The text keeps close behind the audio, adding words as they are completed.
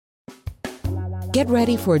Get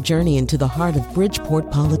ready for a journey into the heart of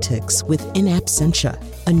Bridgeport politics with In Absentia,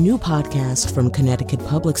 a new podcast from Connecticut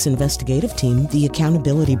Public's investigative team, The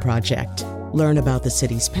Accountability Project. Learn about the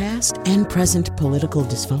city's past and present political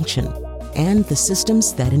dysfunction and the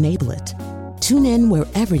systems that enable it. Tune in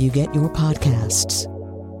wherever you get your podcasts.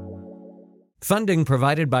 Funding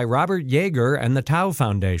provided by Robert Yeager and the Tao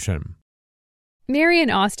Foundation. Marian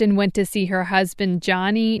Austin went to see her husband,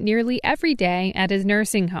 Johnny, nearly every day at his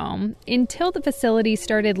nursing home until the facility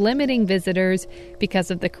started limiting visitors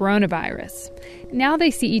because of the coronavirus. Now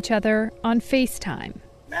they see each other on FaceTime.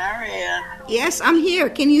 Marian. Yes, I'm here.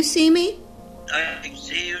 Can you see me? I can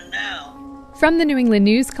see you now. From the New England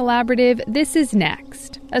News Collaborative, this is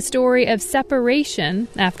Next, a story of separation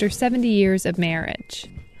after 70 years of marriage.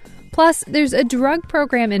 Plus, there's a drug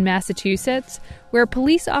program in Massachusetts where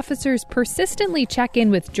police officers persistently check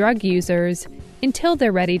in with drug users until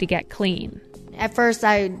they're ready to get clean. At first,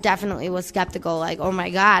 I definitely was skeptical, like, oh my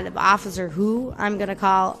God, officer who? I'm going to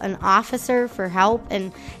call an officer for help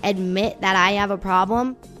and admit that I have a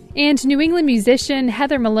problem. And New England musician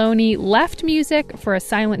Heather Maloney left music for a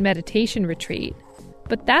silent meditation retreat.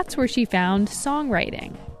 But that's where she found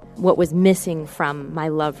songwriting. What was missing from my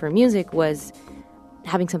love for music was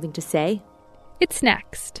having something to say. It's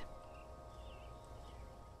Next.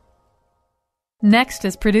 Next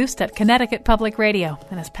is produced at Connecticut Public Radio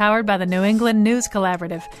and is powered by the New England News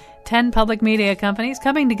Collaborative, 10 public media companies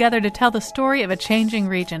coming together to tell the story of a changing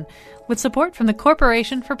region, with support from the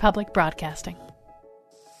Corporation for Public Broadcasting.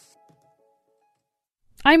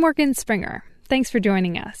 I'm Morgan Springer. Thanks for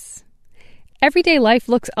joining us. Everyday life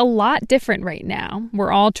looks a lot different right now.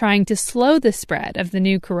 We're all trying to slow the spread of the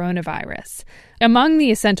new coronavirus. Among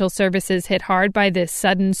the essential services hit hard by this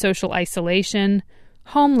sudden social isolation,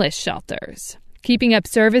 homeless shelters. Keeping up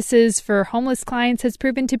services for homeless clients has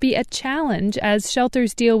proven to be a challenge as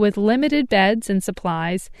shelters deal with limited beds and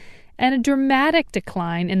supplies and a dramatic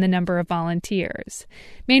decline in the number of volunteers.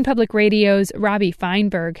 Maine Public Radio's Robbie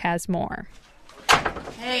Feinberg has more.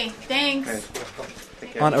 Hey, thanks.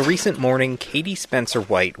 On a recent morning, Katie Spencer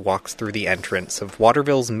White walks through the entrance of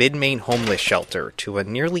Waterville's Mid-Maine homeless shelter to a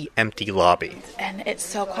nearly empty lobby. And it's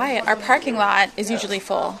so quiet. Our parking lot is usually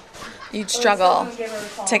full. You'd struggle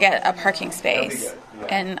to get a parking space.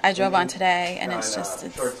 And I drove on today, and it's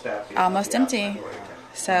almost empty.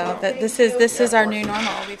 So this is our new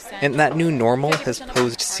normal. And that new normal has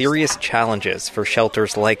posed serious challenges for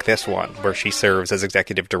shelters like this one, where she serves as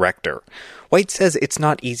executive director. White says it's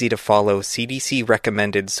not easy to follow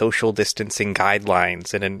CDC-recommended social distancing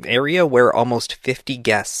guidelines in an area where almost 50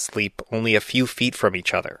 guests sleep only a few feet from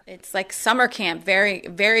each other. It's like summer camp, very,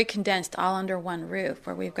 very condensed, all under one roof,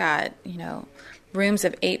 where we've got, rooms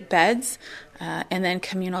of 8 beds. And then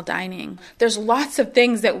communal dining. There's lots of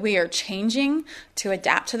things that we are changing to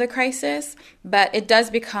adapt to the crisis, but it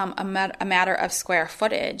does become a matter of square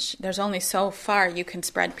footage. There's only so far you can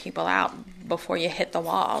spread people out before you hit the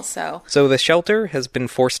wall. So the shelter has been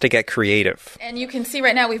forced to get creative. And you can see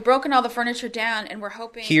right now we've broken all the furniture down, and we're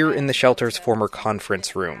hoping... Here in the shelter's former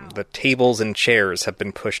conference room, the tables and chairs have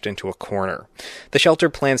been pushed into a corner. The shelter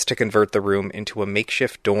plans to convert the room into a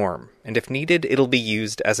makeshift dorm, and if needed, it'll be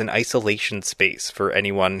used as an isolation space for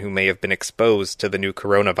anyone who may have been exposed to the new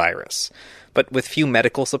coronavirus. But with few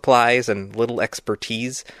medical supplies and little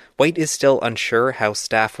expertise, White is still unsure how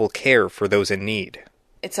staff will care for those in need.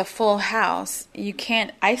 It's a full house. You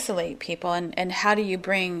can't isolate people, and how do you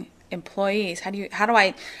bring employees? How do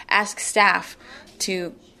I ask staff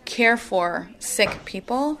to care for sick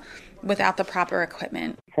people without the proper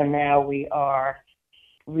equipment? So now we are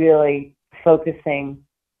really focusing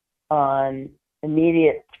on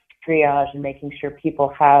immediate triage and making sure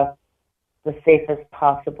people have the safest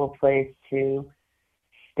possible place to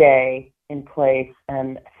stay in place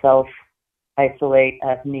and self-isolate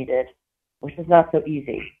as needed, which is not so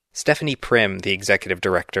easy. Stephanie Prim, the executive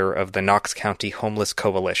director of the Knox County Homeless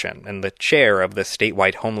Coalition and the chair of the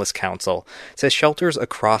statewide Homeless Council, says shelters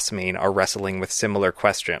across Maine are wrestling with similar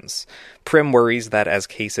questions. Prim worries that as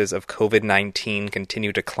cases of COVID-19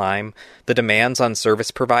 continue to climb, the demands on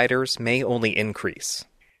service providers may only increase.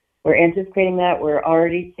 We're anticipating that. We're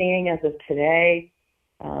already seeing, as of today,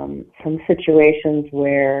 some situations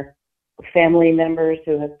where family members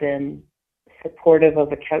who have been supportive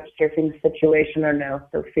of a couch surfing situation are now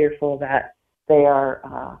so fearful that they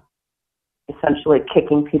are essentially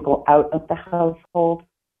kicking people out of the household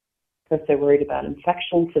because they're worried about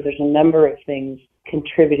infection. So there's a number of things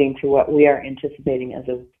contributing to what we are anticipating as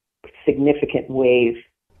a significant wave.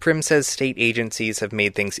 Prim says state agencies have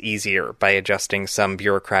made things easier by adjusting some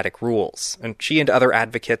bureaucratic rules, and she and other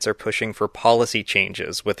advocates are pushing for policy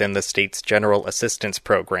changes within the state's General Assistance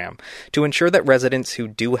Program to ensure that residents who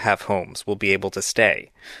do have homes will be able to stay.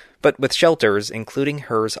 But with shelters, including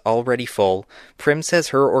hers, already full, Prim says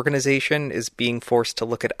her organization is being forced to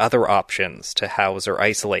look at other options to house or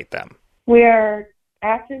isolate them. We are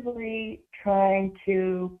actively trying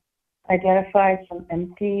to identify some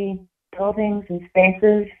empty buildings and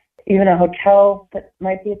spaces, even a hotel that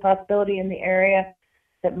might be a possibility in the area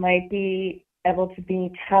that might be able to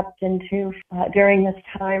be tapped into during this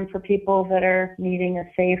time for people that are needing a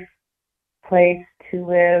safe place to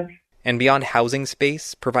live. And beyond housing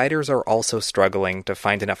space, providers are also struggling to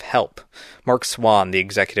find enough help. Mark Swan, the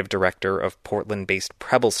executive director of Portland-based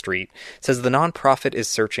Preble Street, says the nonprofit is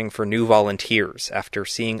searching for new volunteers after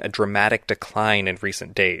seeing a dramatic decline in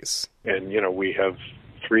recent days. And, we have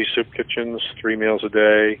 3 soup kitchens, 3 meals a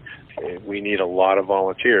day. We need a lot of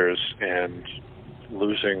volunteers, and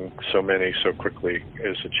losing so many so quickly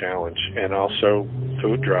is a challenge. And also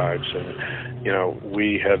food drives. And,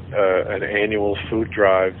 we have an annual food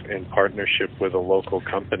drive in partnership with a local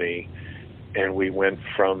company, and we went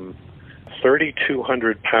from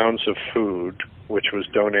 3,200 pounds of food, which was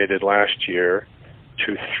donated last year,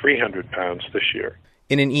 to 300 pounds this year.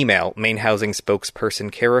 In an email, Maine Housing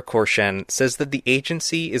spokesperson Kara Korshen says that the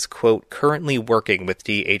agency is, quote, currently working with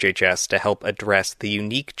DHHS to help address the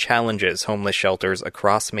unique challenges homeless shelters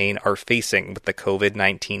across Maine are facing with the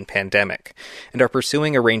COVID-19 pandemic, and are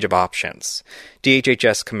pursuing a range of options.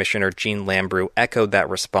 DHHS Commissioner Jean Lambrou echoed that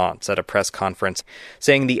response at a press conference,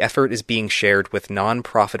 saying the effort is being shared with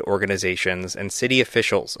nonprofit organizations and city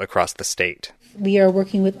officials across the state. We are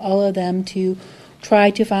working with all of them to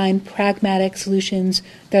try to find pragmatic solutions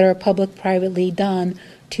that are public-privately done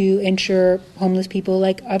to ensure homeless people,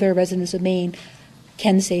 like other residents of Maine,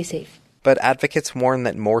 can stay safe. But advocates warn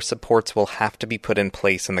that more supports will have to be put in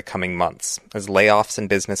place in the coming months, as layoffs and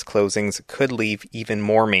business closings could leave even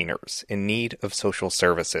more Mainers in need of social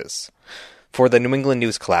services. For the New England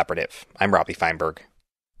News Collaborative, I'm Robbie Feinberg.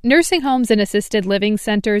 Nursing homes and assisted living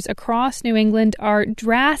centers across New England are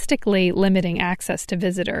drastically limiting access to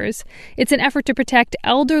visitors. It's an effort to protect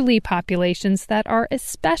elderly populations that are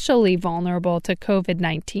especially vulnerable to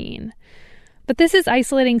COVID-19. But this is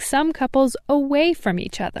isolating some couples away from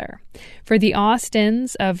each other. For the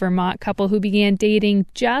Austins, a Vermont couple who began dating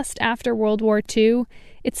just after World War II,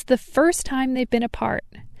 it's the first time they've been apart.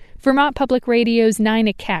 Vermont Public Radio's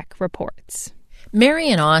Nina Keck reports.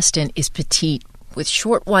 Marian Austin is petite, with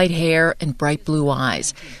short white hair and bright blue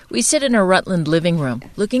eyes. We sit in her Rutland living room,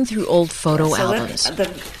 looking through old photo albums.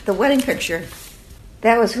 The wedding picture,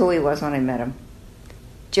 that was who he was when I met him.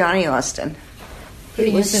 Johnny Austin.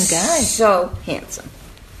 Pretty handsome guy. So handsome.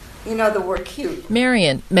 The word cute.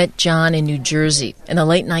 Marian met John in New Jersey in the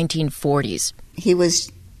late 1940s. He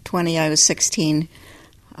was 20, I was 16.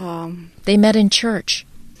 They met in church.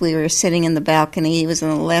 We were sitting in the balcony. He was in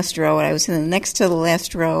the last row, and I was next to the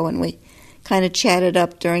last row, and we kind of chatted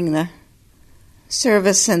up during the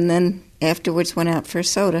service, and then afterwards went out for a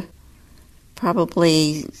soda.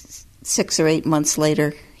 Probably 6 or 8 months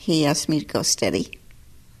later, he asked me to go steady.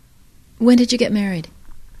 When did you get married?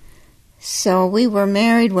 So we were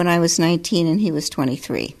married when I was 19 and he was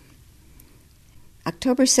 23.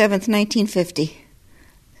 October 7th, 1950.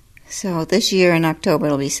 So this year in October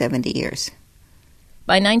it'll be 70 years.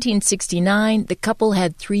 By 1969, the couple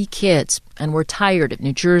had 3 kids and were tired of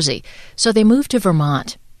New Jersey, so they moved to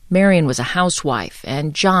Vermont. Marian was a housewife,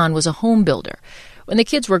 and John was a home builder. When the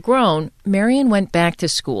kids were grown, Marian went back to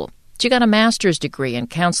school. She got a master's degree in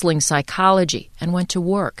counseling psychology and went to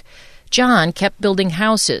work. John kept building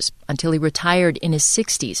houses until he retired in his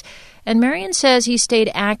 60s, and Marian says he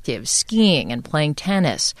stayed active, skiing and playing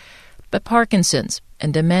tennis. But Parkinson's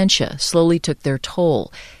and dementia slowly took their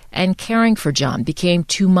toll, and caring for John became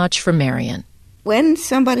too much for Marian. When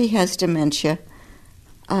somebody has dementia,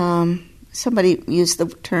 somebody used the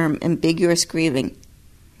term ambiguous grieving,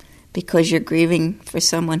 because you're grieving for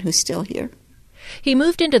someone who's still here. He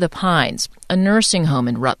moved into the Pines, a nursing home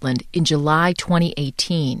in Rutland, in July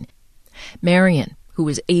 2018. Marian, who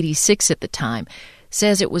was 86 at the time,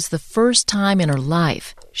 says it was the first time in her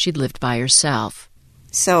life she'd lived by herself.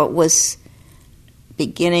 So it was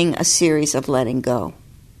beginning a series of letting go.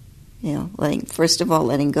 First of all,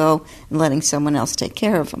 letting go and letting someone else take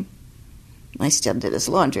care of him. I still did his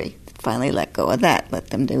laundry. Finally let go of that, let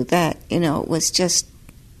them do that. It was just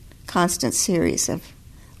constant series of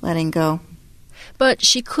letting go. But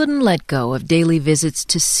she couldn't let go of daily visits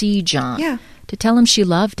to see John, to tell him she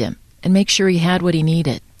loved him and make sure he had what he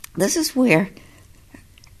needed. This is where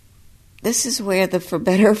this is where the for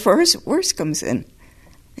better or for worse comes in,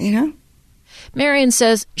 you know? Marion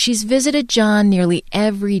says she's visited John nearly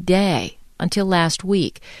every day until last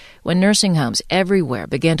week, when nursing homes everywhere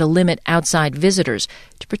began to limit outside visitors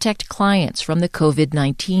to protect clients from the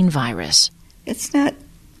COVID-19 virus. It's not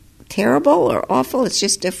terrible or awful, it's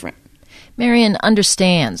just different. Marion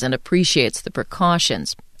understands and appreciates the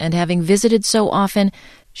precautions, and having visited so often,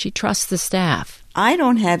 she trusts the staff. I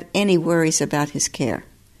don't have any worries about his care.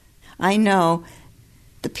 I know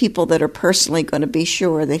the people that are personally going to be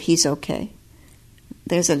sure that he's okay.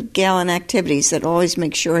 There's a gal in activities that always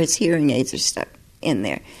makes sure his hearing aids are stuck in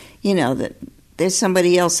there. You know, that there's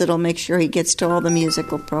somebody else that'll make sure he gets to all the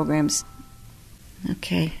musical programs.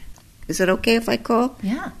 Okay. Is it okay if I call?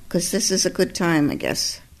 Yeah. Because this is a good time, I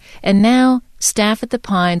guess. And now, staff at the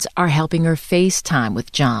Pines are helping her FaceTime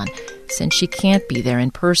with John, since she can't be there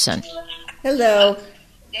in person. Hello.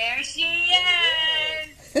 There she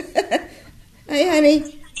is. Hey,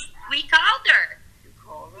 honey. We called her.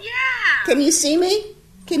 Yeah. Can you see me?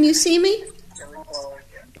 Can you see me?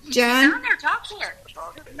 John? Down there, talk to her.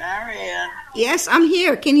 Marion. Yes, I'm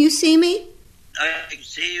here. Can you see me? I can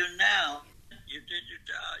see you now. You did your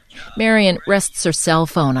job. Marion rests her cell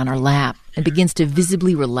phone on her lap and begins to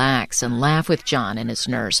visibly relax and laugh with John and his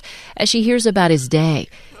nurse as she hears about his day,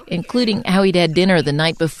 including how he'd had dinner the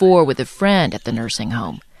night before with a friend at the nursing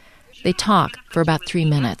home. They talk for about 3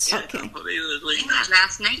 minutes. Okay.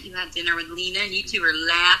 Last night you had dinner with Lena and you two were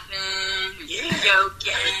laughing and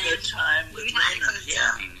joking. Good time with Lena,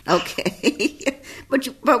 yeah. Okay.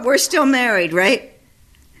 But we're still married, right?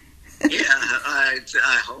 Yeah,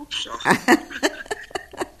 I hope so.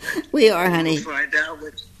 We are, honey.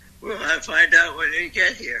 We'll find out when you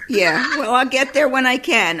get here. Yeah, well, I'll get there when I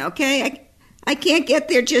can, okay? I can't get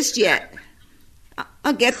there just yet.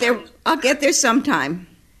 I'll get there sometime.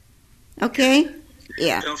 Okay?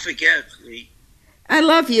 Yeah. Don't forget, Lee. I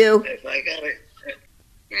love you. If I got it.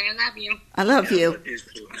 I love you. I love you.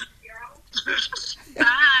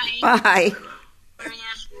 Bye. Bye.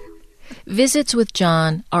 Visits with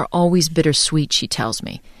John are always bittersweet, she tells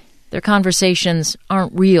me. Their conversations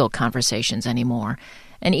aren't real conversations anymore.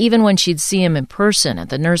 And even when she'd see him in person at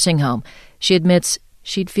the nursing home, she admits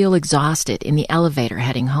she'd feel exhausted in the elevator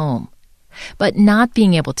heading home. But not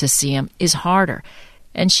being able to see him is harder,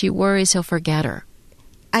 and she worries he'll forget her.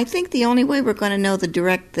 I think the only way we're going to know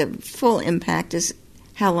the full impact is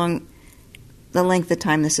the length of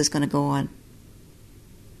time this is going to go on.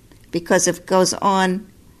 Because if it goes on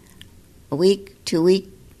a week, 2 weeks,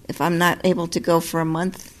 if I'm not able to go for a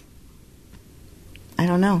month, I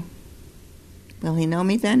don't know. Will he know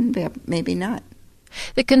me then? Maybe not.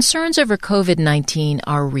 The concerns over COVID-19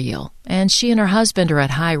 are real, and she and her husband are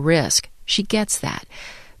at high risk. She gets that.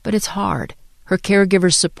 But it's hard. Her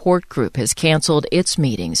caregiver support group has canceled its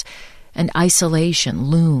meetings, and isolation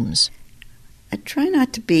looms. I try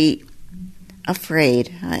not to be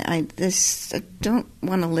afraid. I don't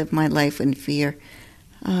want to live my life in fear.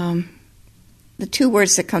 The two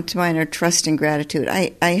words that come to mind are trust and gratitude.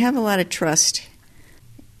 I have a lot of trust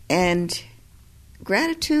and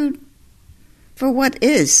gratitude for what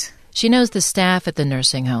is. She knows the staff at the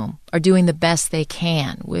nursing home are doing the best they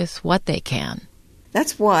can with what they can.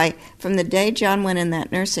 That's why, from the day John went in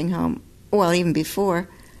that nursing home, well, even before,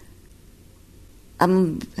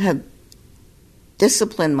 I have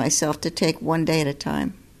disciplined myself to take one day at a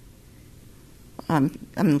time.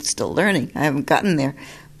 I'm still learning. I haven't gotten there.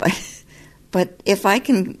 But if I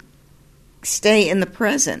can stay in the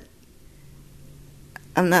present,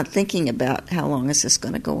 I'm not thinking about how long is this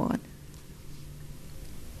going to go on.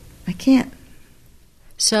 I can't.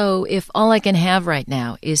 So if all I can have right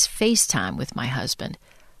now is FaceTime with my husband,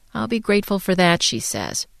 I'll be grateful for that, she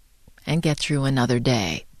says, and get through another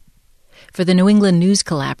day. For the New England News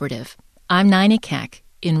Collaborative, I'm Nina Keck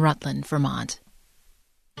in Rutland, Vermont.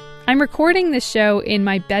 I'm recording this show in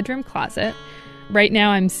my bedroom closet. Right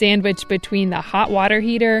now I'm sandwiched between the hot water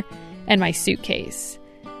heater and my suitcase.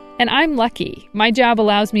 And I'm lucky. My job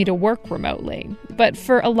allows me to work remotely. But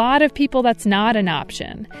for a lot of people, that's not an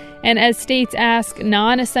option. And as states ask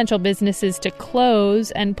non-essential businesses to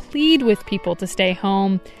close and plead with people to stay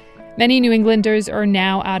home, many New Englanders are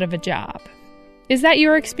now out of a job. Is that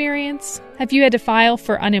your experience? Have you had to file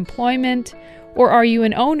for unemployment? Or are you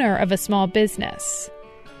an owner of a small business?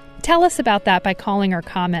 Tell us about that by calling our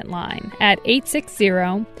comment line at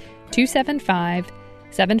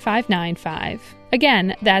 860-275-7595.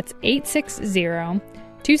 Again, that's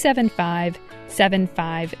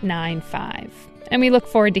 860-275-7595. And we look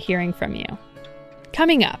forward to hearing from you.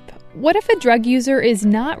 Coming up, what if a drug user is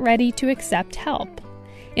not ready to accept help?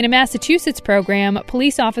 In a Massachusetts program,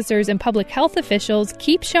 police officers and public health officials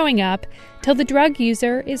keep showing up till the drug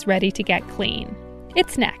user is ready to get clean.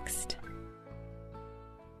 It's next.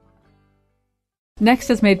 Next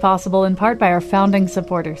is made possible in part by our founding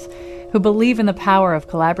supporters, who believe in the power of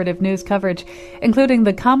collaborative news coverage, including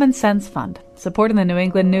the Common Sense Fund, supporting the New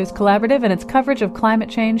England News Collaborative and its coverage of climate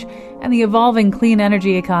change and the evolving clean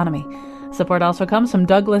energy economy. Support also comes from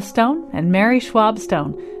Douglas Stone and Mary Schwab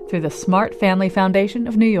Stone through the Smart Family Foundation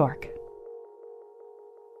of New York.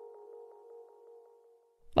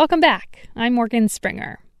 Welcome back. I'm Morgan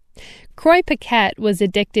Springer. Croix Paquette was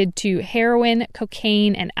addicted to heroin,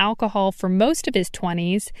 cocaine, and alcohol for most of his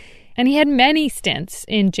 20s, and he had many stints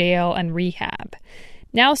in jail and rehab.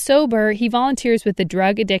 Now sober, he volunteers with the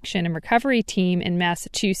Drug Addiction and Recovery Team in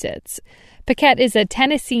Massachusetts. Paquette is a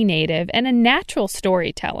Tennessee native and a natural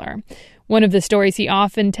storyteller. One of the stories he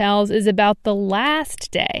often tells is about the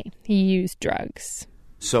last day he used drugs.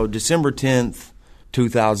 So December 10th,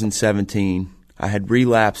 2017, I had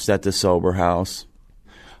relapsed at the sober house.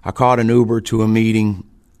 I caught an Uber to a meeting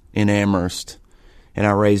in Amherst, and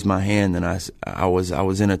I raised my hand, and I was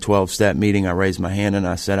in a 12-step meeting. I raised my hand and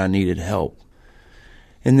I said I needed help.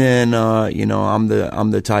 And then I'm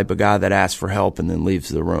the type of guy that asks for help and then leaves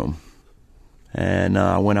the room. And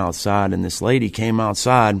I went outside, and this lady came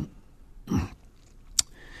outside,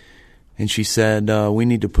 and she said, we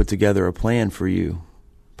need to put together a plan for you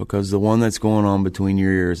because the one that's going on between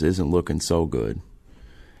your ears isn't looking so good.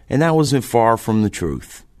 And that wasn't far from the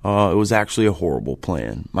truth. It was actually a horrible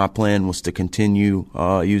plan. My plan was to continue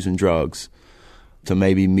using drugs to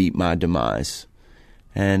maybe meet my demise.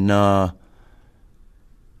 And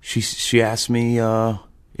she asked me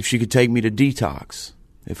if she could take me to detox,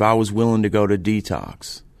 if I was willing to go to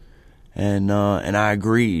detox. And I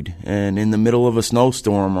agreed. And in the middle of a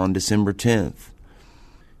snowstorm on December 10th,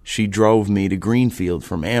 she drove me to Greenfield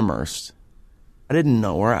from Amherst. I didn't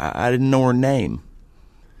know her. I didn't know her name.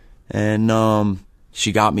 And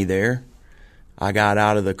she got me there. I got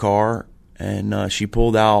out of the car, and she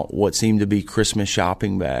pulled out what seemed to be Christmas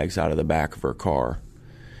shopping bags out of the back of her car.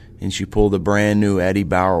 And she pulled a brand new Eddie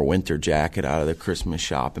Bauer winter jacket out of the Christmas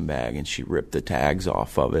shopping bag, and she ripped the tags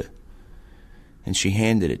off of it. And she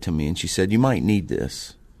handed it to me, and she said, "You might need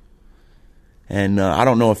this." And I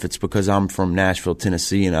don't know if it's because I'm from Nashville,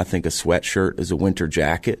 Tennessee, and I think a sweatshirt is a winter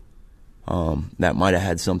jacket. That might have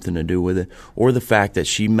had something to do with it. Or the fact that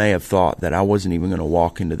she may have thought that I wasn't even going to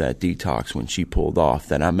walk into that detox when she pulled off,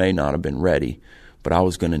 that I may not have been ready, but I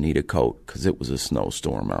was going to need a coat because it was a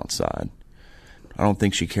snowstorm outside. I don't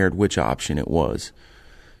think she cared which option it was.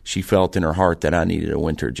 She felt in her heart that I needed a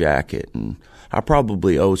winter jacket, and I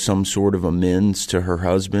probably owe some sort of amends to her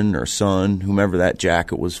husband or son, whomever that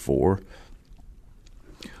jacket was for.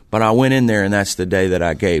 But I went in there, and that's the day that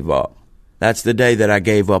I gave up. That's the day that I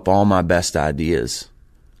gave up all my best ideas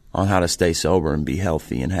on how to stay sober and be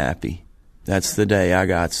healthy and happy. That's the day I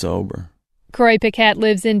got sober. Croix Paquette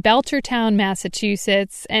lives in Belchertown,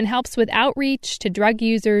 Massachusetts, and helps with outreach to drug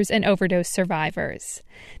users and overdose survivors.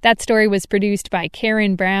 That story was produced by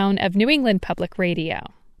Karen Brown of New England Public Radio.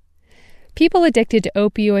 People addicted to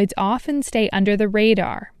opioids often stay under the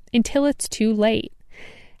radar until it's too late.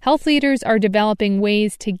 Health leaders are developing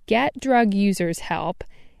ways to get drug users help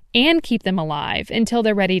and keep them alive until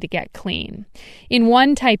they're ready to get clean. In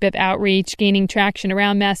one type of outreach gaining traction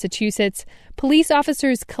around Massachusetts, police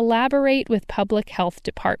officers collaborate with public health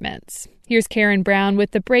departments. Here's Karen Brown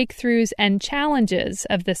with the breakthroughs and challenges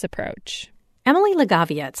of this approach. Emily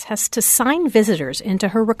Legavietz has to sign visitors into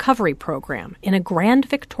her recovery program in a grand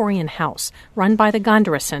Victorian house run by the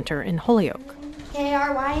Gondara Center in Holyoke.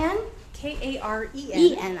 K-R-Y-N?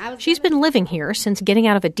 K-A-R-E-N. She's been living here since getting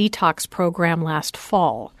out of a detox program last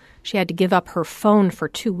fall. She had to give up her phone for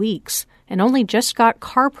 2 weeks and only just got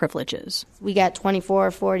car privileges. We got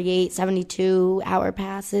 24, 48, 72-hour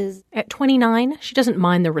passes. At 29, she doesn't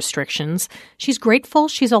mind the restrictions. She's grateful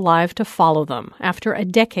she's alive to follow them after a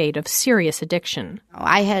decade of serious addiction.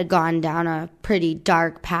 I had gone down a pretty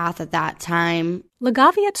dark path at that time.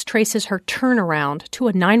 Legavietz traces her turnaround to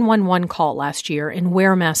a 911 call last year in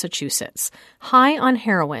Ware, Massachusetts. High on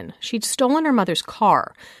heroin, she'd stolen her mother's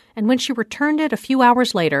car, and when she returned it a few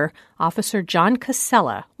hours later, Officer John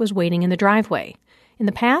Casella was waiting in the driveway. In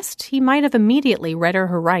the past, he might have immediately read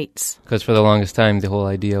her rights. Because for the longest time, the whole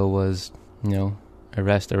idea was,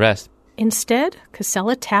 arrest. Instead,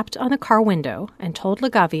 Casella tapped on the car window and told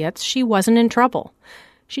Legavietz she wasn't in trouble.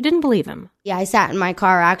 She didn't believe him. Yeah, I sat in my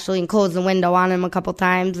car actually and closed the window on him a couple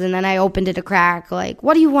times, and then I opened it a crack, like,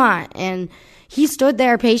 "What do you want?" And he stood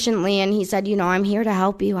there patiently, and he said, "I'm here to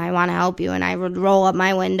help you. I want to help you." And I would roll up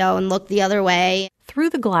my window and look the other way.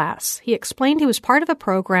 Through the glass, he explained he was part of a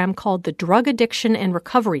program called the Drug Addiction and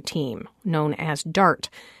Recovery Team, known as DART,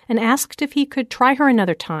 and asked if he could try her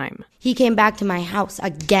another time. He came back to my house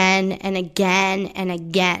again and again and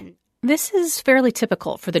again. This is fairly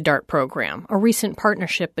typical for the DART program, a recent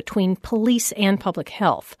partnership between police and public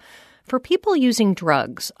health. For people using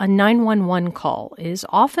drugs, a 911 call is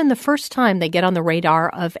often the first time they get on the radar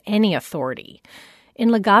of any authority. In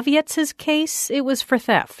Legavietz's case, it was for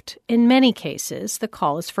theft. In many cases, the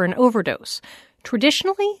call is for an overdose.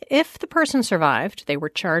 Traditionally, if the person survived, they were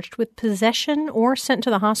charged with possession or sent to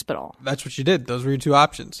the hospital. That's what you did. Those were your two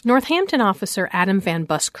options. Northampton officer Adam Van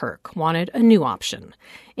Buskirk wanted a new option.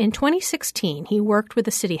 In 2016, he worked with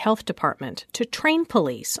the city health department to train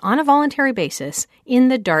police on a voluntary basis in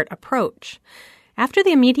the DART approach. After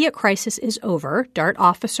the immediate crisis is over, DART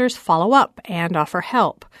officers follow up and offer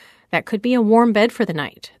help. That could be a warm bed for the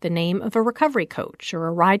night, the name of a recovery coach, or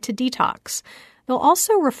a ride to detox. They'll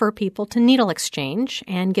also refer people to needle exchange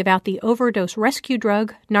and give out the overdose rescue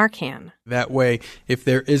drug Narcan. That way, if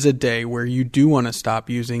there is a day where you do want to stop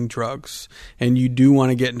using drugs and you do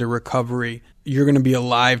want to get into recovery, you're going to be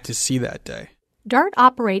alive to see that day. DART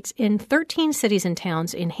operates in 13 cities and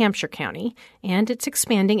towns in Hampshire County, and it's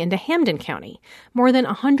expanding into Hampden County. More than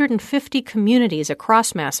 150 communities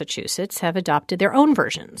across Massachusetts have adopted their own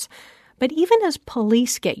versions. But even as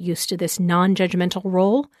police get used to this non-judgmental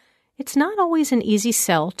role, it's not always an easy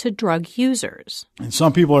sell to drug users. And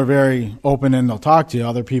some people are very open and they'll talk to you.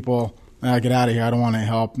 Other people, get out of here. I don't want any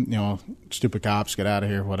help. Stupid cops, get out of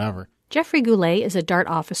here, whatever. Jeffrey Goulet is a DART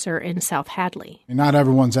officer in South Hadley. And not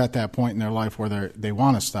everyone's at that point in their life where they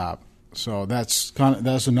want to stop. So that's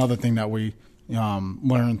another thing that we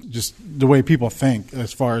learn, just the way people think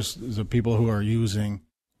as far as the people who are using.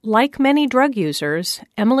 Like many drug users,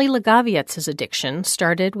 Emily Legavietz's addiction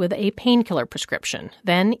started with a painkiller prescription,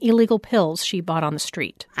 then illegal pills she bought on the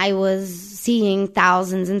street. I was seeing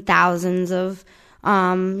thousands and thousands of,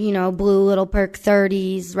 blue little Perk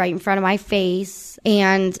 30s right in front of my face,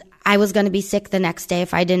 and I was going to be sick the next day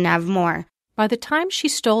if I didn't have more. By the time she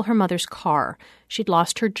stole her mother's car, she'd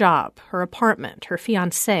lost her job, her apartment, her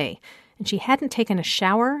fiancé, and she hadn't taken a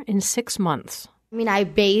shower in 6 months. I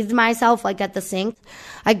bathed myself at the sink.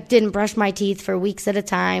 I didn't brush my teeth for weeks at a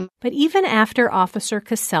time. But even after Officer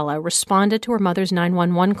Casella responded to her mother's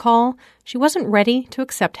 911 call, she wasn't ready to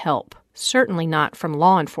accept help, certainly not from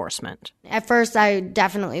law enforcement. At first, I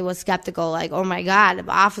definitely was skeptical, oh my God,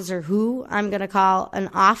 officer who? I'm going to call an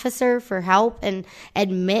officer for help and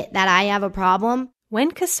admit that I have a problem.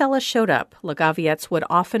 When Casella showed up, Legavietz would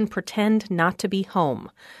often pretend not to be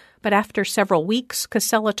home. But after several weeks,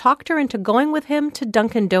 Casella talked her into going with him to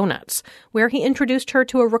Dunkin' Donuts, where he introduced her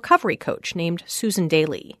to a recovery coach named Susan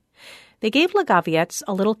Daly. They gave Legavietz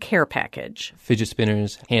a little care package. Fidget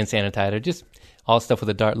spinners, hand sanitizer, just all stuff with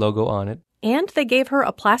a DART logo on it. And they gave her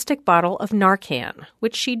a plastic bottle of Narcan,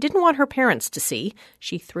 which she didn't want her parents to see.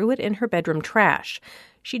 She threw it in her bedroom trash.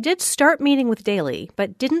 She did start meeting with Daly,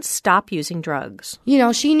 but didn't stop using drugs.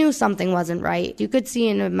 She knew something wasn't right. You could see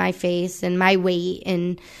in my face and my weight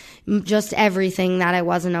and just everything that I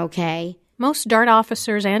wasn't okay. Most DART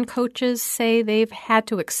officers and coaches say they've had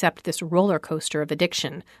to accept this roller coaster of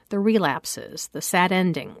addiction, the relapses, the sad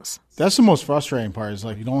endings. That's the most frustrating part, is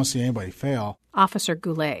you don't want to see anybody fail. Officer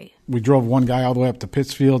Goulet. We drove one guy all the way up to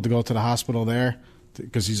Pittsfield to go to the hospital there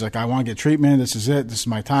because he's like, I want to get treatment. This is it. This is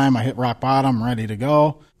my time. I hit rock bottom. I'm ready to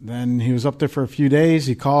go. Then he was up there for a few days.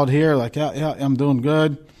 He called here yeah, I'm doing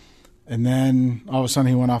good. And then all of a sudden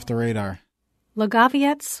he went off the radar.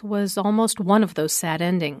 Legavietz was almost one of those sad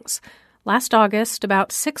endings. Last August,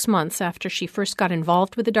 about 6 months after she first got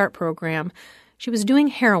involved with the DART program, she was doing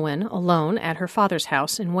heroin alone at her father's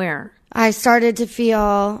house in Ware. I started to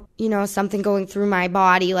feel, something going through my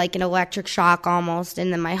body, like an electric shock almost,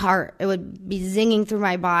 and then my heart, it would be zinging through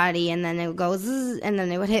my body, and then it would go zzz, and then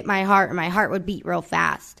it would hit my heart, and my heart would beat real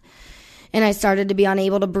fast. And I started to be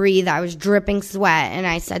unable to breathe. I was dripping sweat, and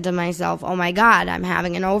I said to myself, oh my God, I'm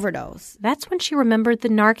having an overdose. That's when she remembered the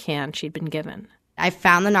Narcan she'd been given. I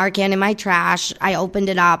found the Narcan in my trash. I opened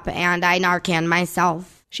it up, and I Narcaned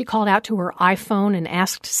myself. She called out to her iPhone and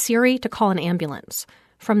asked Siri to call an ambulance.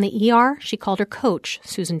 From the ER, she called her coach,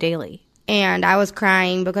 Susan Daly. And I was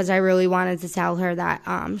crying because I really wanted to tell her that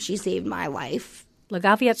she saved my life.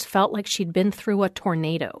 Legavietz felt like she'd been through a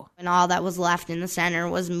tornado. And all that was left in the center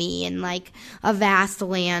was me and a vast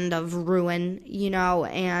land of ruin,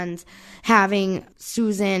 and having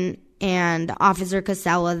Susan and Officer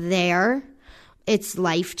Casella there, it's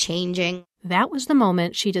life-changing. That was the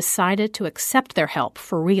moment she decided to accept their help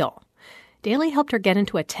for real. Daly helped her get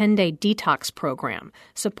into a 10-day detox program,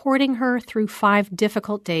 supporting her through 5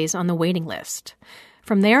 difficult days on the waiting list.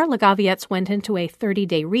 From there, Lagaviettes went into a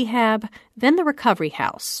 30-day rehab, then the recovery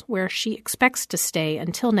house, where she expects to stay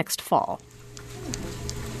until next fall.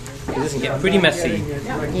 This can get pretty messy,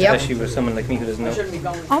 especially with someone like me who doesn't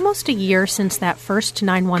know. Almost a year since that first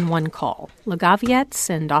 911 call, Lagaviettes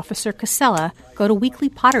and Officer Casella go to weekly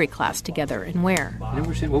pottery class together in Ware.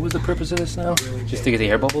 What was the purpose of this now? Just to get the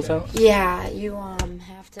air bubbles out? Yeah, you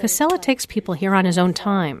have to... Casella takes people here on his own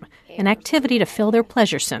time, an activity to fill their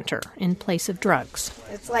pleasure center in place of drugs.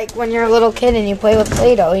 It's like when you're a little kid and you play with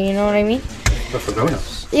Play-Doh, you know what I mean? But for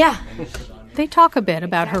grown-ups. Yeah. They talk a bit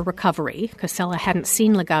about her recovery. Casella hadn't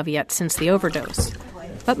seen Lagaviette since the overdose.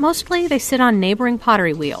 But mostly they sit on neighboring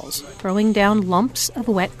pottery wheels, throwing down lumps of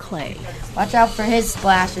wet clay. Watch out for his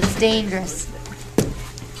splash. It's dangerous.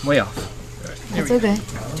 Way off. That's okay.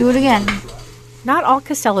 Do it again. Not all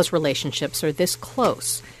Casella's relationships are this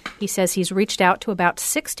close. He says he's reached out to about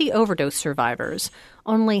 60 overdose survivors.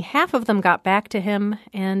 Only half of them got back to him,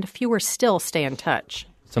 and fewer still stay in touch.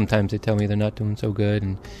 Sometimes they tell me they're not doing so good,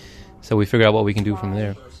 and so we figure out what we can do from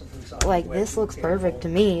there. Like, this looks perfect to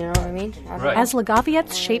me, you know what I mean? Right. As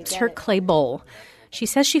Lagaviette shapes her clay bowl, she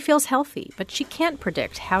says she feels healthy, but she can't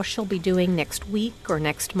predict how she'll be doing next week or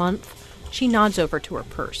next month. She nods over to her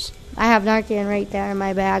purse. I have Narcan right there in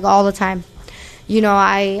my bag all the time. You know,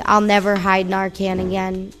 I'll never hide Narcan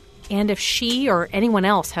again. And if she or anyone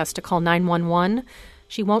else has to call 911,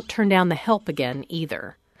 she won't turn down the help again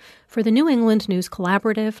either. For the New England News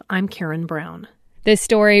Collaborative, I'm Karen Brown. This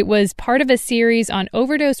story was part of a series on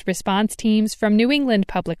overdose response teams from New England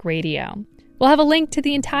Public Radio. We'll have a link to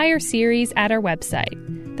the entire series at our website.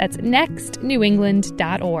 That's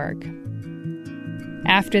nextnewengland.org.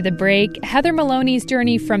 After the break, Heather Maloney's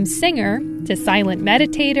journey from singer to silent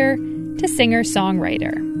meditator to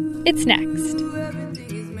singer-songwriter. It's next.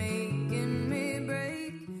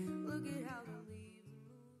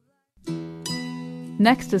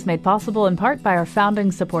 Next is made possible in part by our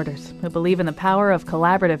founding supporters who believe in the power of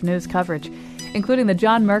collaborative news coverage, including the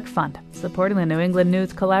John Merck Fund, supporting the New England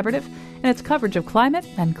News Collaborative and its coverage of climate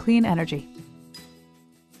and clean energy.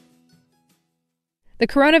 The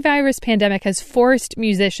coronavirus pandemic has forced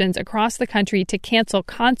musicians across the country to cancel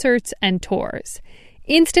concerts and tours,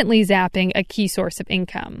 instantly zapping a key source of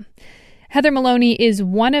income. Heather Maloney is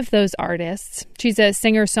one of those artists. She's a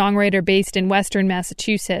singer-songwriter based in Western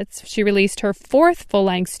Massachusetts. She released her 4th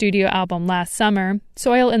full-length studio album last summer,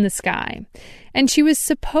 Soil in the Sky, and she was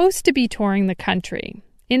supposed to be touring the country.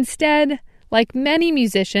 Instead, like many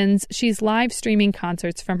musicians, she's live streaming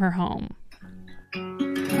concerts from her home.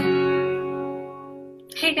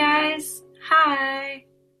 Hey guys, hi,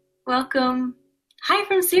 welcome. Hi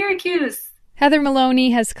from Syracuse. Heather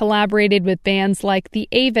Maloney has collaborated with bands like the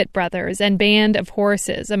Avett Brothers and Band of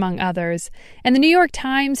Horses, among others, and the New York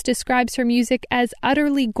Times describes her music as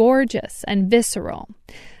utterly gorgeous and visceral.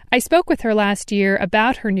 I spoke with her last year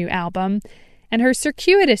about her new album and her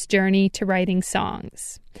circuitous journey to writing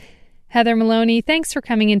songs. Heather Maloney, thanks for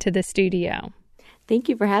coming into the studio. Thank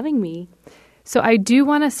you for having me. So I do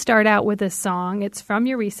want to start out with a song. It's from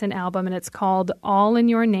your recent album, and it's called All in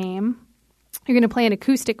Your Name. You're going to play an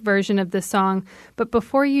acoustic version of this song, but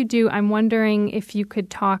before you do, I'm wondering if you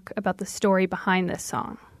could talk about the story behind this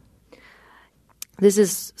song. This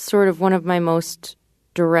is sort of one of my most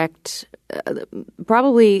direct,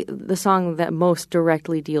 probably the song that most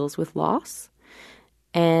directly deals with loss.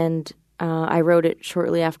 And I wrote it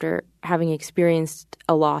shortly after having experienced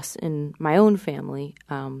a loss in my own family.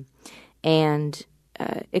 And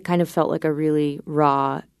it kind of felt like a really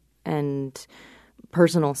raw and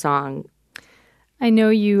personal song. I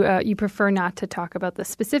know you prefer not to talk about the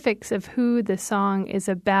specifics of who the song is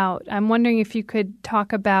about. I'm wondering if you could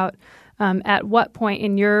talk about at what point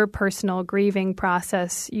in your personal grieving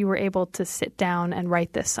process you were able to sit down and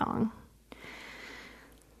write this song.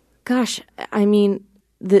 Gosh, I mean,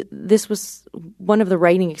 this was one of the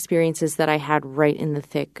writing experiences that I had right in the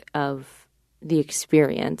thick of the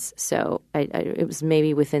experience. So it was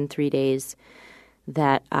maybe within 3 days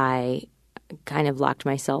that I kind of locked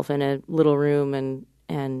myself in a little room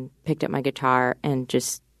and picked up my guitar and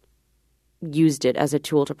just used it as a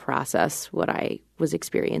tool to process what I was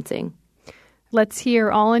experiencing. Let's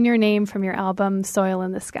hear All in Your Name from your album Soil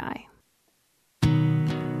in the Sky.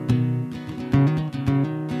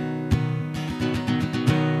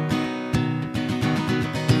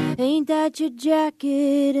 Ain't that your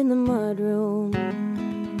jacket in the mudroom?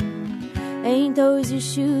 Ain't those your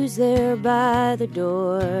shoes there by the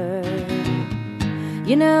door?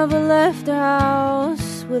 You never left the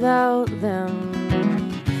house without them.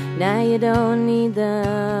 Now you don't need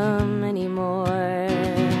them anymore.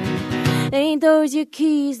 Ain't those your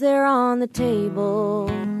keys? They're on the table,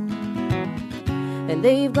 and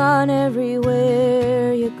they've gone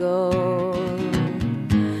everywhere you go.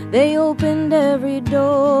 They opened every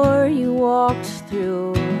door you walked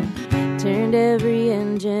through, turned every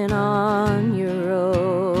engine on your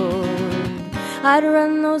road. I'd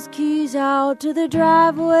run those keys out to the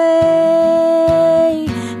driveway,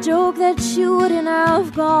 joke that you wouldn't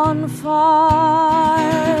have gone far.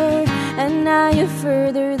 And now you're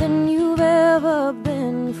further than you've ever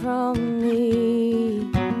been from me,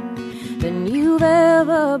 than you've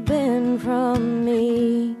ever been from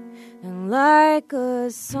me. And like a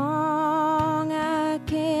song, I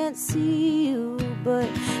can't see you, but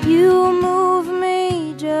you move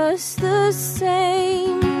me just the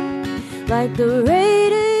same. Like the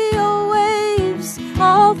radio waves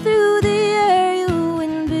all through the air, you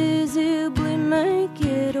invisibly make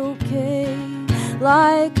it okay.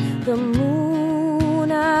 Like the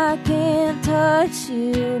moon, I can't touch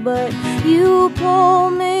you, but you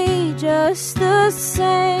pull me just the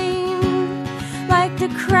same. Like the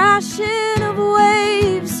crashing of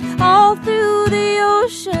waves all through the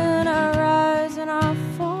ocean, I rise and I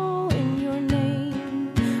fall in your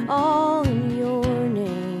name, all in your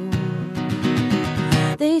name.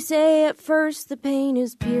 They say at first the pain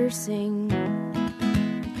is piercing,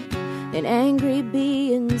 an angry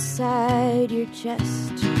bee inside your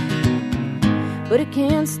chest, but it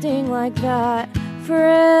can't sting like that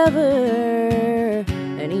forever.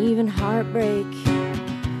 And even heartbreak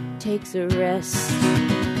takes a rest.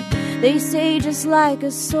 They say just like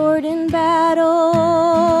a sword in battle,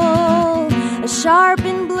 a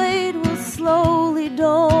sharpened blade will slowly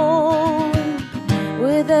dull.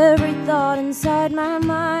 With every thought inside my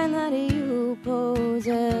mind that you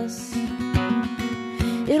possess,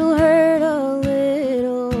 it'll hurt a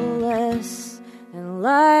little less. And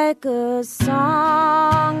like a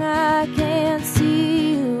song, I can't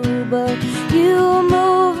see you, but you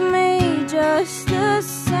move me just the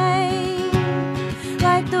same.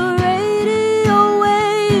 Like the radio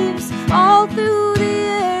waves all through the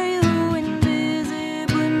air, you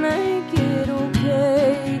invisibly make it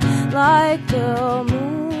okay. Like the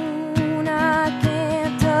moon, I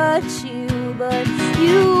can't touch you, but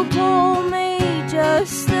you pull me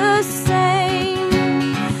just the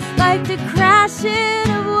same. Like the crashing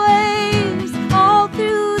of waves all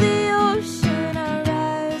through the ocean, I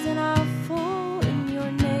rise and I fall in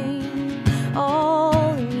your name,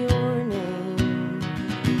 all in your name,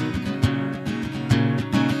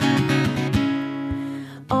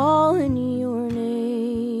 all in your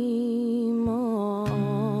name,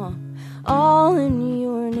 oh, all in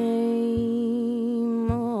your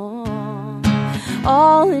name, oh,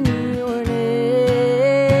 all in your name,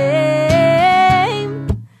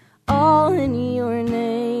 all in your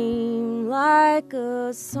name. Like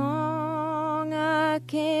a song, I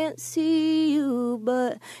can't see you,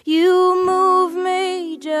 but you move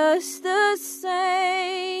me just the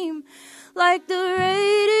same. Like the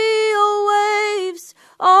radio waves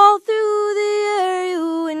all through the air,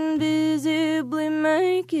 you invisibly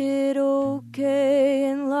make it okay.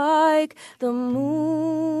 And like the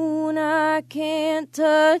moon, I can't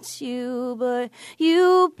touch you, but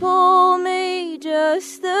you pull me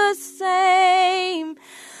just the same.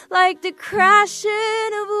 Like the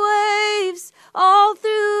crashing of waves all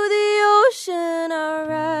through the ocean, I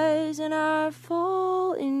rise and I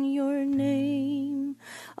fall in your name,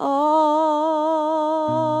 all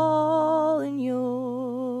in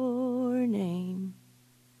your name.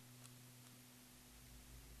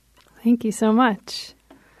 Thank you so much.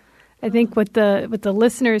 I think what the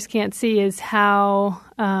listeners can't see is how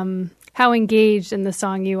engaged in the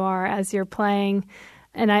song you are as you're playing.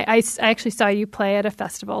 And I actually saw you play at a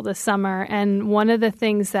festival this summer, and one of the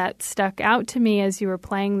things that stuck out to me as you were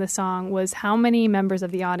playing the song was how many members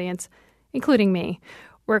of the audience, including me,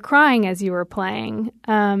 were crying as you were playing.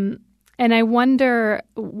 And I wonder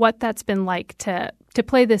what that's been like to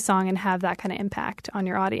play this song and have that kind of impact on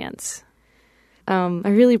your audience. I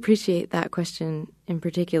really appreciate that question in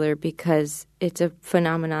particular because it's a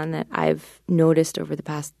phenomenon that I've noticed over the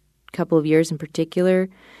past couple of years in particular.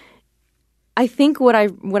 I think what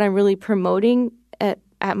I'm really promoting at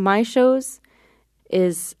my shows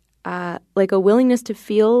is like a willingness to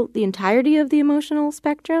feel the entirety of the emotional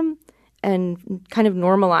spectrum and kind of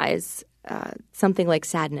normalize something like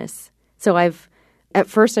sadness. So at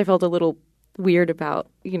first I felt a little weird about,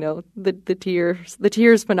 the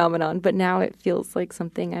tears phenomenon, but now it feels like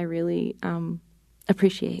something I really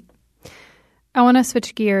appreciate. I want to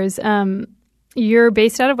switch gears. You're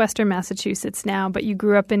based out of Western Massachusetts now, but you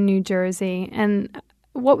grew up in New Jersey. And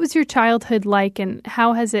What was your childhood like, and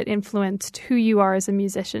how has it influenced who you are as a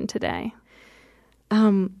musician today?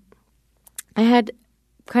 I had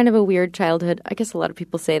kind of a weird childhood. I guess a lot of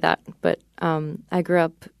people say that, but I grew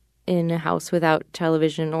up in a house without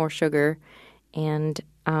television or sugar, and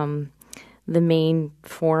the main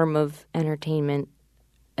form of entertainment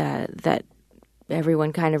that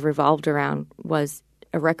everyone kind of revolved around was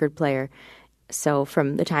a record player. So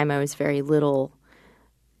from the time I was very little,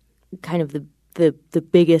 kind of the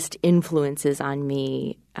biggest influences on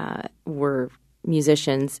me were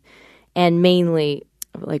musicians, and mainly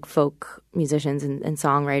like folk musicians and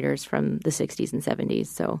songwriters from the 60s and 70s.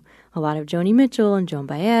 So a lot of Joni Mitchell and Joan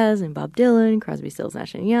Baez and Bob Dylan, Crosby, Stills,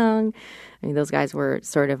 Nash & Young. I mean, those guys were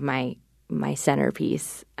sort of my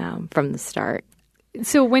centerpiece from the start.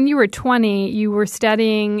 So when you were 20, you were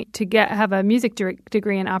studying to have a music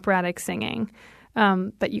degree in operatic singing,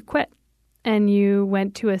 but you quit. And you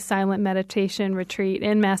went to a silent meditation retreat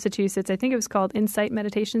in Massachusetts. I think it was called Insight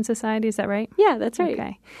Meditation Society. Is that right? Yeah, that's right.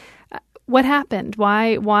 Okay. What happened?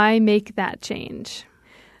 Why make that change?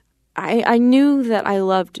 I knew that I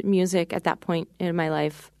loved music at that point in my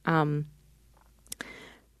life.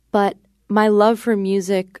 But my love for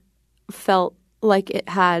music felt like it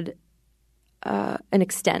had an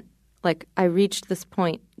extent. Like I reached this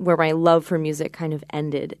point where my love for music kind of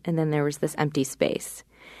ended, and then there was this empty space.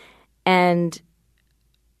 And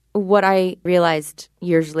what I realized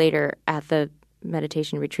years later at the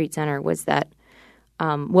Meditation Retreat Center was that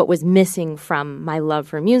what was missing from my love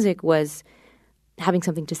for music was having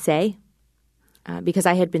something to say, because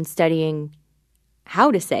I had been studying how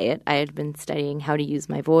to say it. I had been studying how to use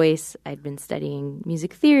my voice. I'd been studying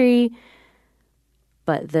music theory,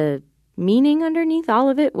 but the meaning underneath all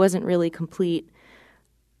of it wasn't really complete.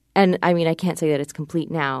 And I mean, I can't say that it's complete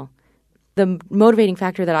now. The motivating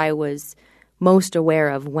factor that I was most aware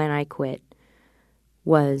of when I quit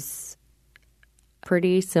was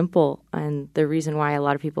pretty simple, and the reason why a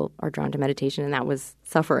lot of people are drawn to meditation, and that was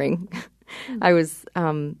suffering. I was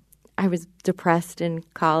depressed in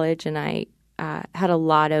college, and I had a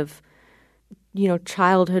lot of,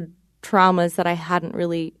 childhood traumas that I hadn't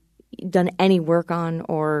really done any work on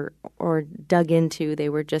or dug into. They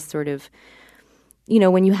were just sort of,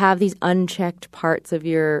 when you have these unchecked parts of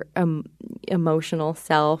your emotional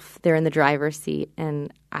self, they're in the driver's seat,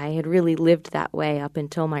 and I had really lived that way up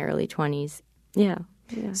until my early 20s. Yeah.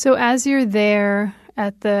 So as you're there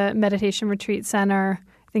at the Meditation Retreat Center,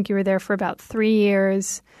 I think you were there for about 3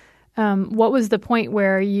 years. What was the point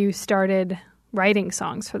where you started writing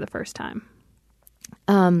songs for the first time?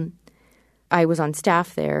 I was on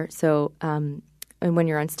staff there. So, and when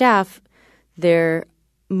you're on staff,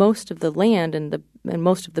 most of the land and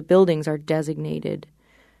most of the buildings are designated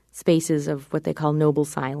spaces of what they call noble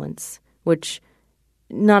silence, which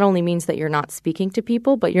not only means that you're not speaking to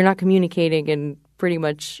people, but you're not communicating in pretty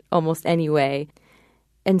much almost any way.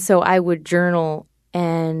 And so I would journal,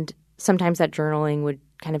 and sometimes that journaling would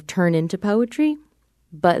kind of turn into poetry.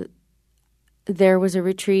 But there was a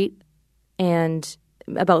retreat, and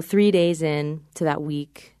about 3 days into that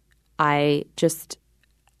week, I just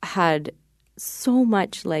had so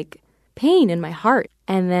much pain in my heart.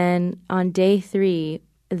 And then on day 3,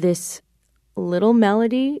 this little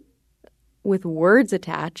melody with words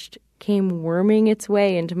attached came worming its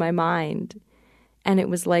way into my mind. And it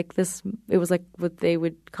was like what they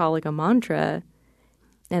would call a mantra.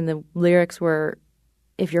 And the lyrics were,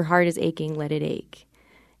 "If your heart is aching, let it ache."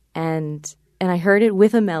 And I heard it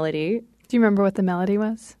with a melody. Do you remember what the melody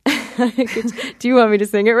was? Do you want me to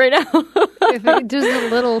sing it right now? Just a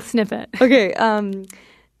little snippet. Okay.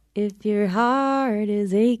 If your heart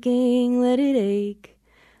is aching, let it ache.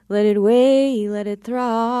 Let it weigh, let it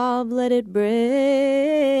throb, let it break.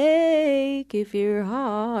 If your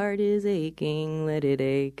heart is aching, let it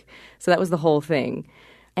ache. So that was the whole thing.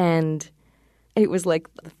 And it was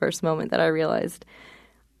like the first moment that I realized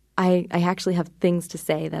I actually have things to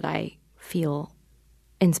say that I feel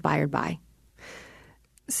inspired by.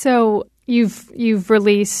 So you've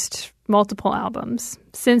released multiple albums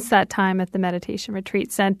since that time at the Meditation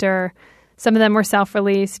Retreat Center. Some of them were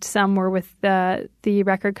self-released. Some were with the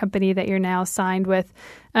record company that you're now signed with.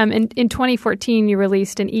 In 2014, you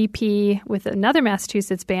released an EP with another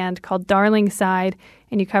Massachusetts band called Darling Side,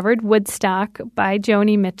 and you covered Woodstock by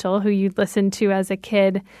Joni Mitchell, who you'd listened to as a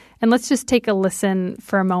kid. And let's just take a listen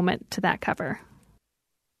for a moment to that cover.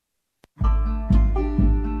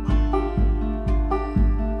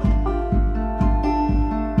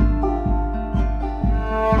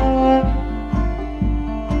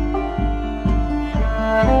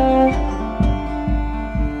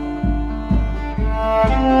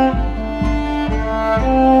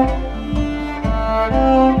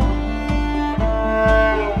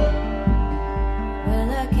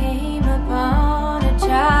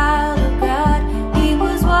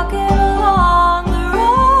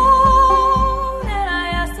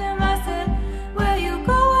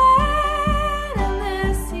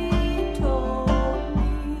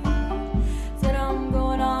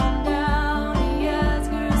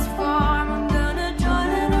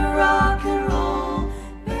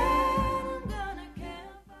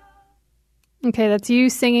 Okay, that's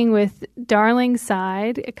you singing with Darling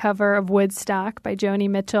Side, a cover of Woodstock by Joni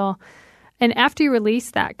Mitchell. And after you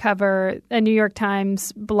released that cover, a New York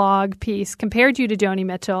Times blog piece compared you to Joni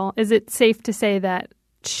Mitchell. Is it safe to say that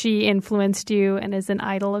she influenced you and is an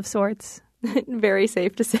idol of sorts? Very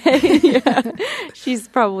safe to say. Yeah. She's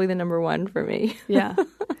probably the number one for me. Yeah.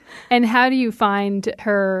 And how do you find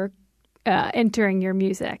her entering your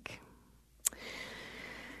music?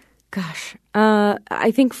 Gosh,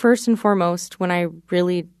 I think first and foremost, when I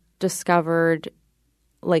really discovered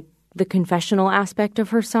like the confessional aspect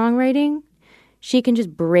of her songwriting, she can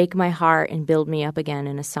just break my heart and build me up again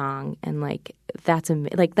in a song, and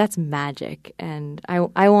that's magic, and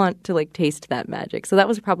I want to like taste that magic. So that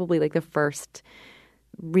was probably like the first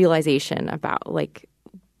realization about like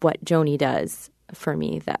what Joni does for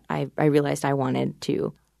me that I realized I wanted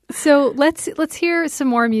to. So let's hear some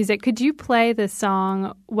more music. Could you play the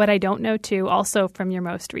song What I Don't Know Too, also from your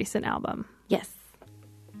most recent album? Yes.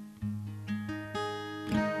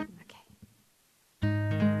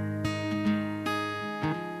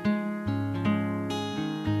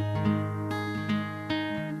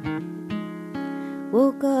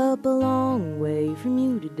 Woke up a long way from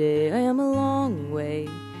you today. I am a long way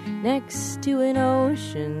next to an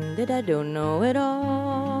ocean that I don't know at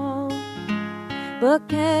all. But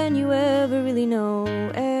can you ever really know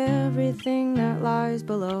everything that lies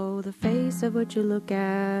below the face of what you look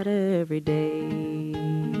at every day?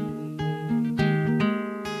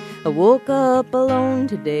 I woke up alone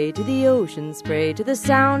today to the ocean spray, to the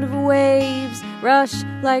sound of waves rush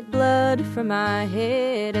like blood from my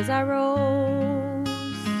head as I rose.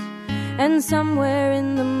 And somewhere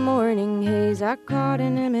in the morning haze I caught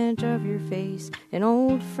an image of your face, an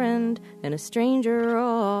old friend and a stranger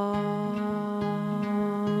all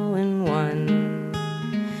in one.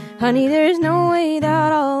 Honey, there's no way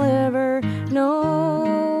that I'll ever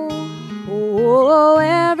know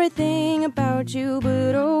everything about you,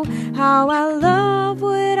 but oh, how I love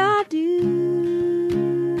what I do.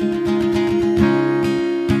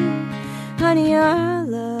 Honey, I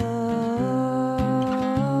love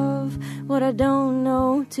what I don't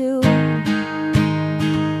know too.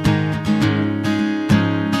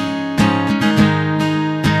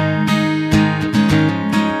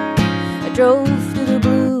 I drove through the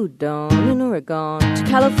blue dawn in Oregon to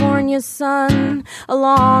California's sun,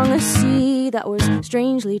 along a sea that was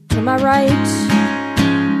strangely to my right.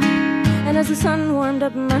 And as the sun warmed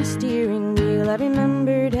up my steering wheel, I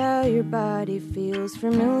remembered how your body feels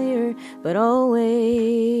familiar, but always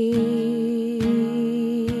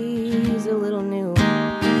a little new.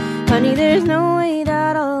 Honey, there's no way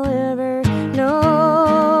that I'll ever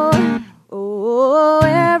know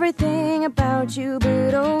everything about you,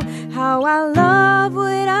 but oh, how I love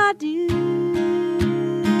what I do.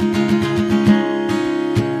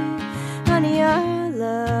 Honey, I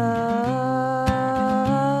love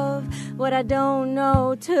what I don't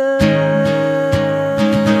know too.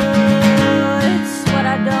 It's what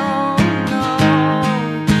I don't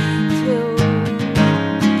know too.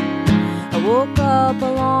 I woke up a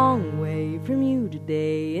long way from you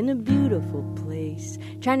today in a beautiful place,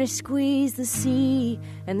 trying to squeeze the sea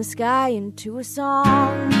and the sky into a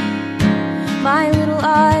song. My little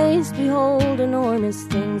eyes behold enormous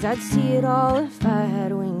things. I'd see it all if I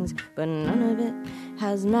had wings, but none of it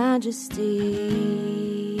has majesty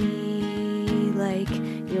like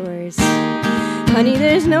yours. Honey,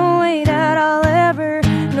 there's no way that I'll ever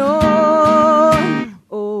know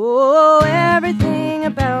everything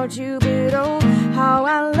about you, but oh, how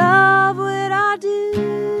I love what I do.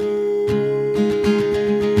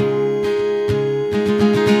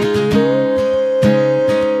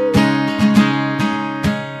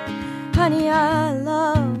 Honey, I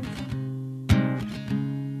love,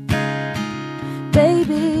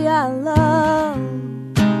 baby, I love,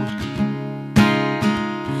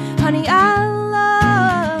 honey, I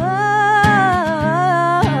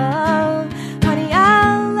love, honey,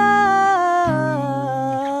 I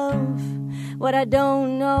love what I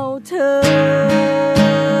don't know too. It's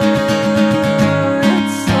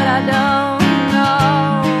what I don't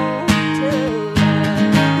know too.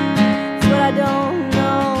 It's what I don't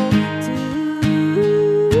know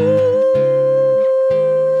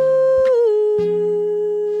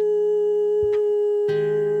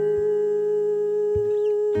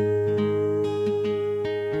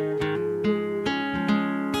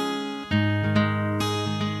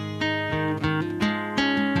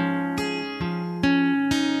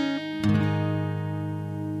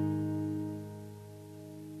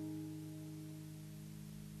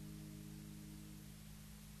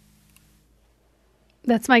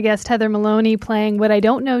That's my guest, Heather Maloney, playing What I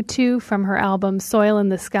Don't Know 2 from her album Soil in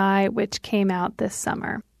the Sky, which came out this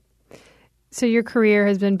summer. So your career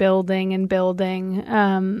has been building and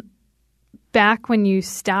building. Back when you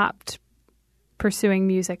stopped pursuing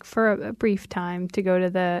music for a brief time to go to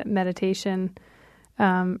the meditation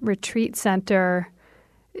retreat center,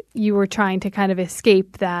 you were trying to kind of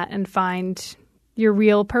escape that and find your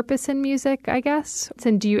real purpose in music, I guess.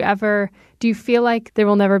 And do you feel like there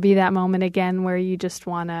will never be that moment again where you just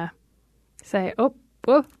want to say,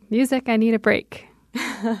 whoa, music, I need a break?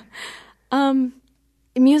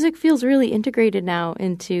 Music feels really integrated now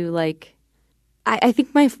into, like, I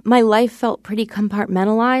think my life felt pretty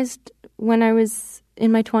compartmentalized when I was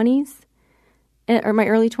in my 20s, or my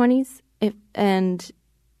early 20s. And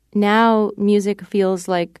now music feels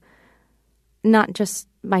like not just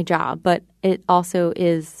my job, but it also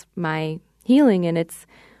is my healing, and it's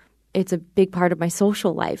a big part of my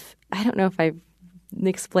social life. I don't know if I've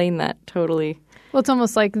explained that totally. Well, it's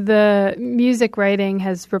almost like the music writing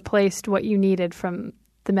has replaced what you needed from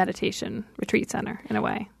the meditation retreat center in a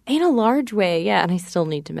way. In a large way, yeah. And I still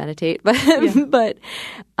need to meditate, but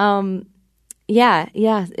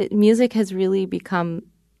music has really become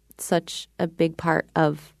such a big part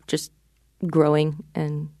of just growing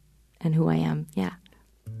and who I am. Yeah.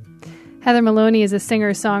 Heather Maloney is a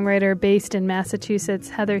singer-songwriter based in Massachusetts.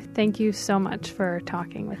 Heather, thank you so much for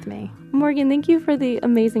talking with me. Morgan, thank you for the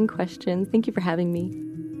amazing questions. Thank you for having me.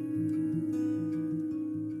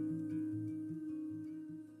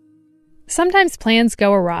 Sometimes plans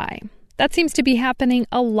go awry. That seems to be happening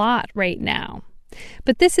a lot right now.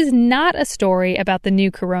 But this is not a story about the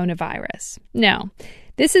new coronavirus. No.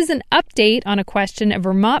 This is an update on a question a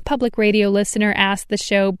Vermont Public Radio listener asked the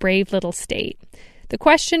show Brave Little State. The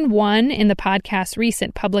question won in the podcast's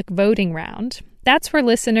recent public voting round. That's where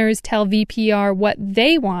listeners tell VPR what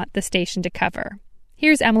they want the station to cover.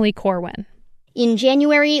 Here's Emily Corwin. In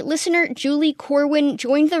January, listener Julie Corwin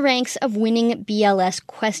joined the ranks of winning BLS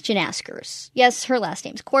question askers. Yes, her last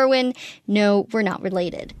name's Corwin. No, we're not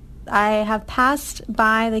related. I have passed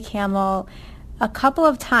by the camel a couple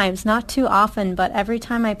of times, not too often, but every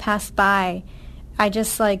time I passed by, I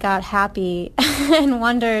just got happy and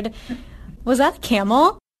wondered, was that a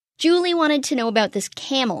camel? Julie wanted to know about this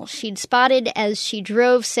camel she'd spotted as she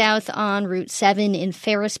drove south on Route 7 in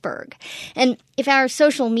Ferrisburg. And if our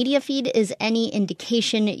social media feed is any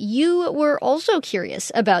indication, you were also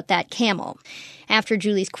curious about that camel. After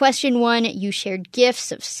Julie's question won, you shared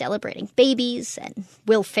gifs of celebrating babies and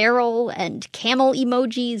Will Ferrell and camel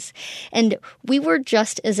emojis, and we were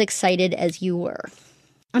just as excited as you were.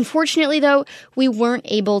 Unfortunately, though, we weren't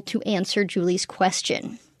able to answer Julie's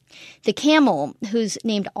question. The camel, who's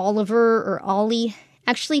named Oliver or Ollie,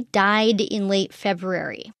 actually died in late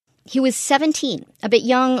February. He was 17, a bit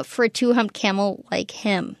young for a two-humped camel like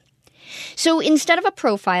him. So instead of a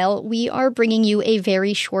profile, we are bringing you a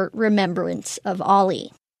very short remembrance of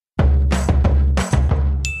Ollie.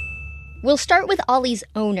 We'll start with Ollie's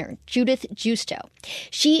owner, Judith Justo.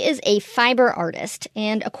 She is a fiber artist,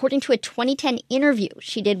 and according to a 2010 interview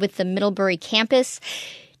she did with the Middlebury campus,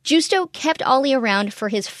 Justo kept Ollie around for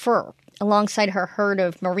his fur, alongside her herd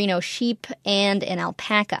of merino sheep and an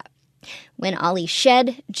alpaca. When Ollie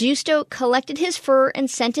shed, Justo collected his fur and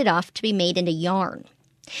sent it off to be made into yarn.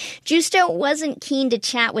 Justo wasn't keen to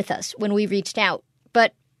chat with us when we reached out,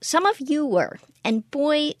 but some of you were, and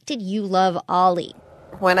boy, did you love Ollie.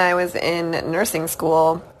 When I was in nursing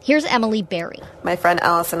school, here's Emily Berry. My friend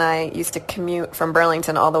Alice and I used to commute from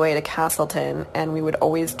Burlington all the way to Castleton, and we would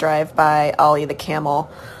always drive by Ollie the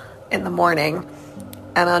camel in the morning.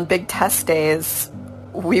 And on big test days,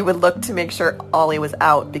 we would look to make sure Ollie was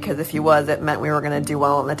out, because if he was, it meant we were going to do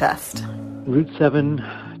well on the test. Route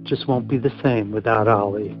 7 just won't be the same without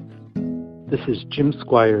Ollie. This is Jim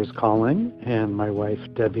Squires calling, and my wife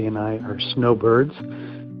Debbie and I are snowbirds.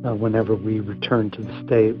 Whenever we return to the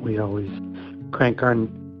state, we always crank our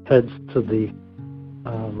heads to the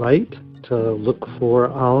right to look for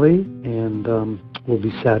Ollie, and we'll be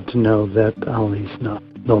sad to know that Ollie's no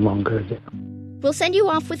longer there. We'll send you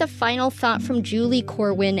off with a final thought from Julie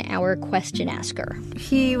Corwin, our question asker.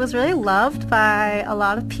 He was really loved by a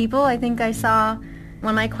lot of people. I think I saw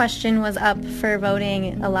when my question was up for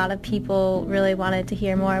voting, a lot of people really wanted to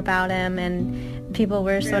hear more about him, and people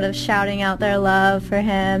were sort of shouting out their love for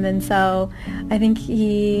him. And so I think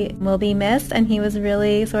he will be missed, and he was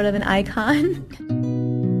really sort of an icon.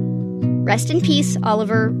 Rest in peace,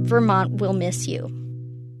 Oliver. Vermont will miss you.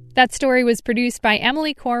 That story was produced by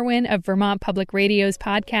Emily Corwin of Vermont Public Radio's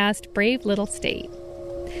podcast, Brave Little State.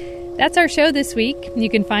 That's our show this week. You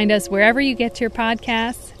can find us wherever you get your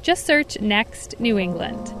podcasts. Just search Next New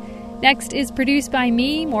England. Next is produced by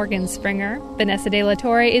me, Morgan Springer. Vanessa De La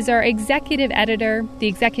Torre is our executive editor. The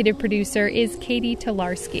executive producer is Katie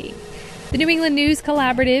Tolarski. The New England News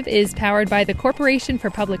Collaborative is powered by the Corporation for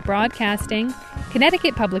Public Broadcasting,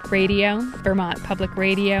 Connecticut Public Radio, Vermont Public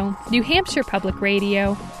Radio, New Hampshire Public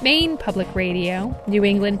Radio, Maine Public Radio, New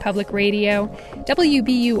England Public Radio,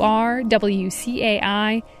 WBUR,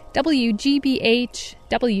 WCAI, WGBH,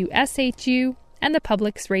 WSHU, and the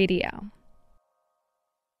Public's Radio.